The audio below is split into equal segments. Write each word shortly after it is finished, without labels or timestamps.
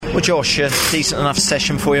Well, Josh, a decent enough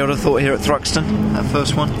session for you, I'd have thought, here at Thruxton, that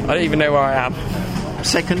first one. I don't even know where I am.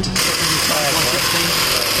 Second?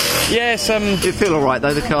 116? Yes. Do you feel alright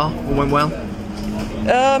though, the car? All went well?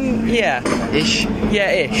 Yeah. Ish?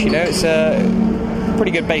 Yeah, ish. You know, it's a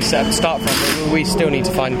pretty good base setup to start from. We still need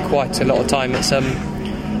to find quite a lot of time. It's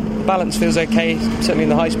balance feels okay, certainly in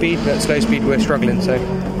the high speed, but slow speed we're struggling. So,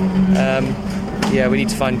 yeah, we need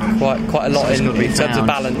to find quite a lot in terms of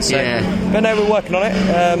balance. So. Yeah. But no, we're working on it.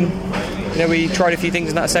 You know, we tried a few things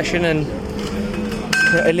in that session and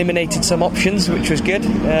eliminated some options, which was good.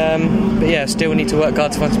 But yeah, still need to work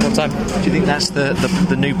hard to find some more time. Do you think that's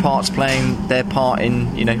the new parts playing their part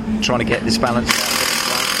in, you know, trying to get this balance?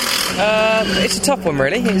 It's a tough one,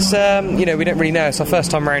 really. It's you know, we don't really know. It's our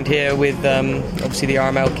first time around here with obviously the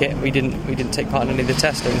RML kit. We didn't take part in any of the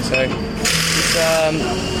testing, so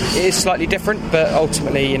it is slightly different. But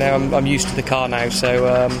ultimately, you know, I'm used to the car now,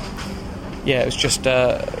 so yeah, it's just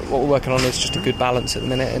what we're working on is just a good balance at the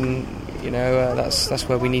minute, and you know that's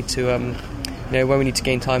where we need to. You know, when we need to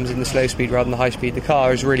gain times in the slow speed rather than the high speed, the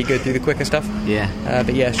car is really good through the quicker stuff. Yeah.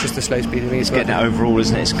 But yeah, it's just the slow speed. It's getting it overall,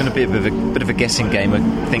 isn't it? It's going to be a bit of a guessing game, I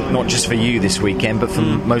think, not just for you this weekend, but for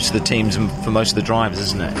most of the teams and for most of the drivers,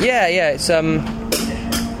 isn't it? Yeah.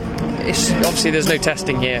 It's obviously there's no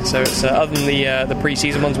testing here, so it's other than the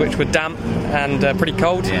pre-season ones, which were damp and pretty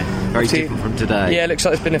cold. Yeah, very different from today. Yeah, it looks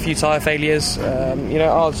like there's been a few tyre failures. You know,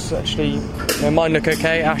 ours actually, you know, mine look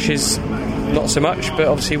okay. Ash's not so much, but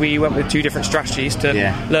obviously we went with two different strategies to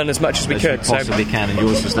learn as much as we could. Possibly can, and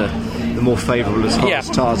yours was the more favourable as far as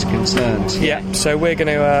tyres are concerned. Yeah, so we're going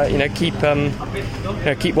to you know,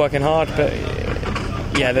 keep working hard, but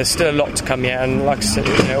yeah, there's still a lot to come yet, and like I said,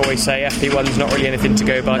 you know, always say FP1's not really anything to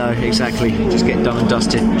go by. No, exactly. Just get done and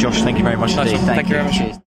dusted. Josh, thank you very much indeed. Thank you very much. Cheers.